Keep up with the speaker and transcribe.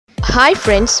Hi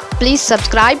friends, please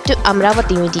subscribe to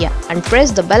Amaravathi Media and press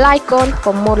the bell icon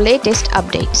for more latest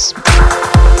updates.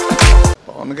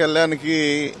 Pawan kalyan ki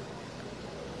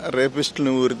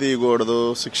రేపిస్టులను ఉరి తీయకూడదు,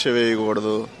 శిక్ష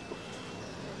వేయకూడదు,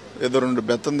 ఏదో రెండు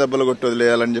బెత్తం దెబ్బలు కొట్టి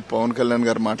వదిలేయాలని చెప్పి పవన్ కళ్యాణ్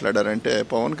గారు మాట్లాడారంటే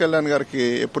పవన్ కళ్యాణ్ గారికి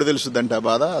ఎప్పుడు తెలుస్తుందంటే ఆ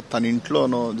బాధ తన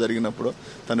ఇంట్లోనో జరిగినప్పుడు,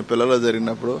 తన పిల్లలు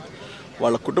జరిగినప్పుడు,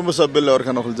 వాళ్ళ కుటుంబ సభ్యులు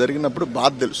ఎవరికైనా ఒకరు జరిగినప్పుడు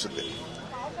బాధ తెలుస్తుంది.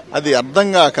 అది అర్థం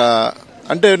కాక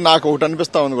అంటే నాకు ఒకటి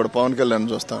అనిపిస్తా ఉంది కూడా పవన్ కళ్యాణ్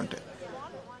చూస్తా ఉంటే,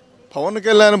 పవన్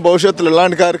కళ్యాణ్ భవిష్యత్తులో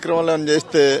ఇలాంటి కార్యక్రమాలు ఏమైనా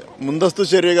చేస్తే ముందస్తు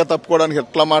చర్యగా తప్పుకోవడానికి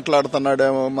ఎట్లా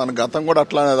మాట్లాడుతున్నాడేమో, మన గతం కూడా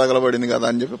అట్లానే తగలబడింది కదా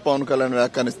అని చెప్పి పవన్ కళ్యాణ్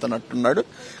వ్యాఖ్యానిస్తున్నట్టున్నాడు.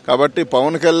 కాబట్టి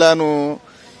పవన్ కళ్యాణ్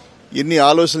ఎన్ని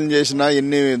ఆలోచనలు చేసినా,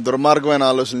 ఎన్ని దుర్మార్గమైన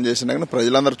ఆలోచనలు చేసినా కానీ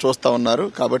ప్రజలందరూ చూస్తూ ఉన్నారు.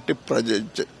 కాబట్టి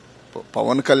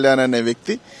పవన్ కళ్యాణ్ అనే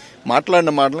వ్యక్తి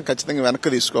మాట్లాడిన మాటలను ఖచ్చితంగా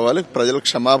వెనక్కి తీసుకోవాలి, ప్రజలకు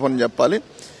క్షమాపణ చెప్పాలి.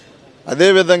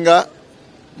 అదేవిధంగా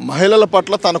మహిళల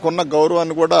పట్ల తనకున్న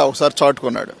గౌరవాన్ని కూడా ఒకసారి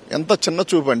చాటుకున్నాడు. ఎంత చిన్న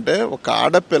చూపు అంటే, ఒక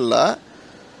ఆడపిల్ల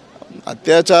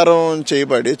అత్యాచారం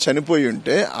చేయబడి చనిపోయి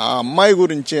ఉంటే ఆ అమ్మాయి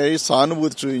గురించి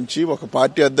సానుభూతి చూపించి ఒక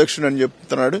పార్టీ అధ్యక్షుడు అని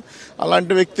చెప్తున్నాడు.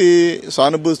 అలాంటి వ్యక్తి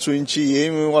సానుభూతి చూపించి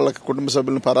ఏమి వాళ్ళ కుటుంబ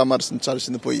సభ్యులను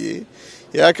పరామర్శించాల్సింది పోయి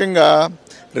ఏకంగా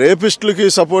రేపిస్టులకి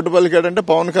సపోర్ట్ పలికాడంటే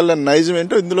పవన్ కళ్యాణ్ నైజం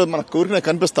ఏంటో ఇందులో మనకు ఊరికే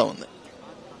కనిపిస్తా ఉంది.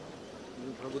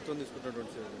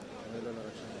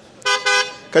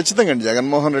 ఖచ్చితంగా అండి,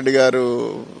 జగన్మోహన్ రెడ్డి గారు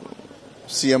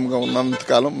సీఎంగా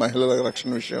ఉన్నంతకాలం మహిళల రక్షణ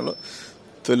విషయంలో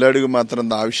తొలి అడుగు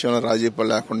మాత్రం ఆ విషయంలో రాజీ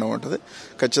లేకుండా ఉంటుంది.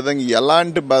 ఖచ్చితంగా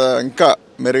ఎలాంటి ఇంకా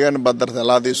మెరుగైన భద్రత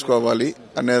ఎలా తీసుకోవాలి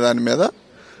అనే దాని మీద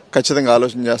ఖచ్చితంగా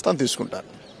ఆలోచన చేస్తాను, తీసుకుంటాను.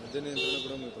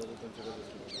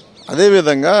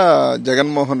 అదేవిధంగా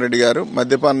జగన్మోహన్ రెడ్డి గారు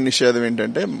మద్యపాన నిషేధం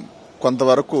ఏంటంటే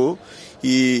కొంతవరకు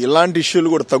ఇలాంటి ఇష్యూలు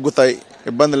కూడా తగ్గుతాయి,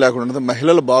 ఇబ్బంది లేకుండా ఉంటుంది,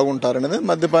 మహిళలు బాగుంటారనేది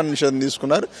మద్యపాన నిషేధం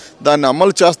తీసుకున్నారు. దాన్ని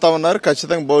అమలు చేస్తా ఉన్నారు.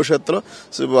 ఖచ్చితంగా భవిష్యత్తులో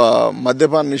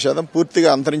మద్యపాన నిషేధం పూర్తిగా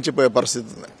అంతరించిపోయే పరిస్థితి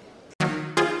ఉంది.